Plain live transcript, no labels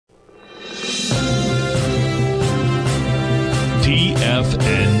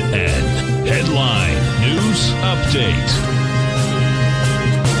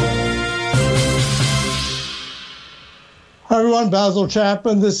everyone, Basil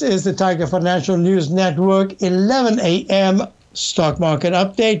Chapman. This is the Tiger Financial News Network, 11 a.m. stock market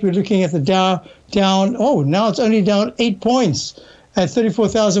update. We're looking at the Dow down. Oh, now it's only down 8 points at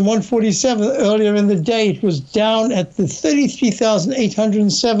 34,147. Earlier in the day, it was down at the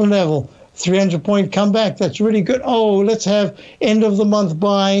 33,807 level. 300-point comeback. That's really good. Oh, let's have end of the month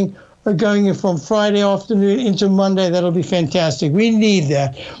buying going in from Friday afternoon into Monday. That'll be fantastic. We need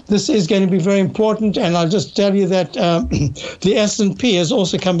that. This is going to be very important. And I'll just tell you that the S&P has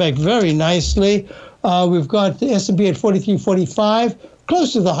also come back very nicely. We've got the S&P at 43.45,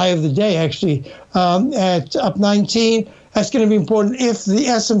 close to the high of the day, actually, at up 19. That's going to be important if the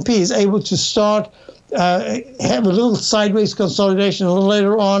S&P is able to start have a little sideways consolidation a little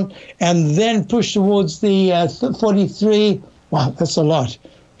later on and then push towards the 43. Wow, that's a lot.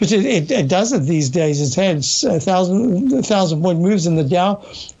 But it does it these days. It's had 1,000-point moves in the Dow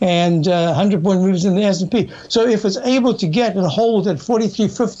and 100-point moves in the S&P. So if it's able to get and hold at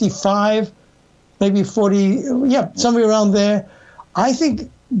 43.55, maybe 40, somewhere around there, I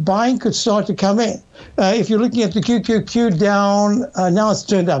think buying could start to come in. If you're looking at the QQQ down, now it's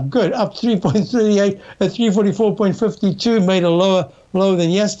turned up. Good, up 3.38 at 344.52, made a lower low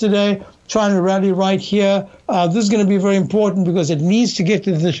than yesterday. Trying to rally right here. This is going to be very important because it needs to get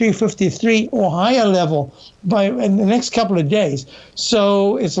to the 353 or higher level in the next couple of days.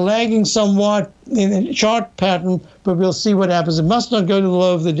 So it's lagging somewhat in a chart pattern, but we'll see what happens. It must not go to the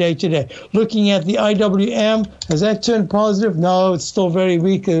low of the day today. Looking at the IWM, has that turned positive? No, it's still very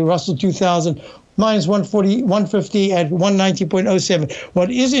weak. The Russell 2000 minus 150 at 190.07. What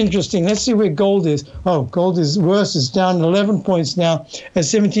is interesting, let's see where gold is. Oh, gold is worse. It's down 11 points now at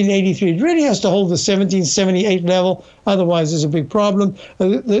 1783. It really has to hold the 1778 level. Otherwise, there's a big problem.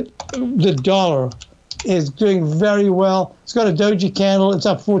 The dollar is doing very well. It's got a doji candle. It's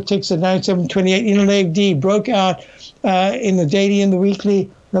up 4 ticks at 97.28. In leg D, broke out in the daily and the weekly.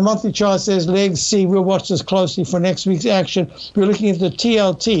 The monthly chart says leg C. We'll watch this closely for next week's action. We're looking at the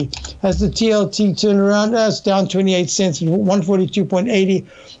TLT. Has the TLT turned around? It's down 28 cents at 142.80.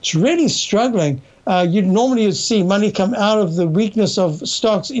 It's really struggling. You'd normally see money come out of the weakness of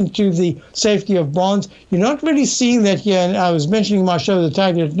stocks into the safety of bonds. You're not really seeing that here. And I was mentioning in my show, the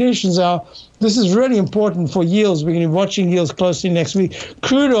Tiger Technicians Hour. This is really important for yields. We're going to be watching yields closely next week.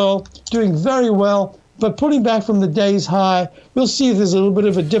 Crude oil doing very well, but pulling back from the day's high. We'll see if there's a little bit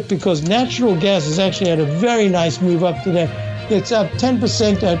of a dip because natural gas has actually had a very nice move up today. It's up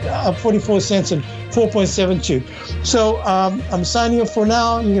 10% at up 44 cents and 4.72. So I'm signing up for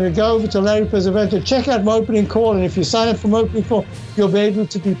now. You're going to go over to Larry Pesavento, check out my opening call, and if you sign up for my opening call, you'll be able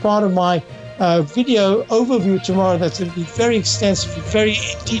to be part of my video overview tomorrow. That's going to be very extensive, very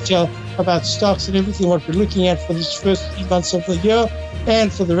in detail about stocks and everything, what we're looking at for this first 3 months of the year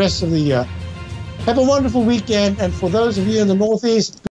and for the rest of the year. Have a wonderful weekend, and for those of you in the Northeast,